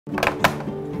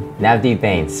Navdeep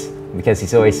Bains, because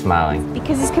he's always smiling.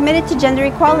 Because he's committed to gender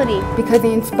equality. Because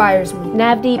he inspires me.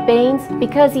 Navdeep Bains,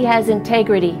 because he has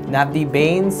integrity. Navdeep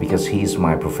Bains, because he's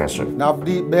my professor.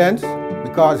 Navdeep Bains,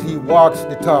 because he walks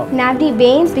the talk. Navdeep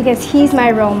Bains, because he's my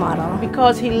role model.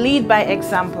 Because he leads by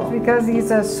example. Because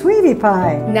he's a sweetie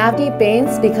pie. Navdeep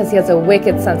Bains, because he has a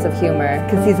wicked sense of humor.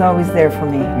 Because he's always there for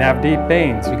me. Navdeep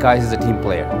Bains, because he's a team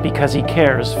player. Because he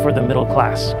cares for the middle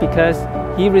class. Because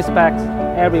he respects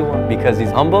everyone. Because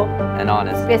he's humble and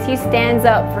honest. Because he stands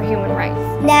up for human rights.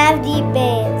 Navdeep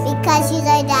Bains, because he's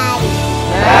our daddy.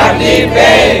 Navdeep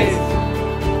Bains!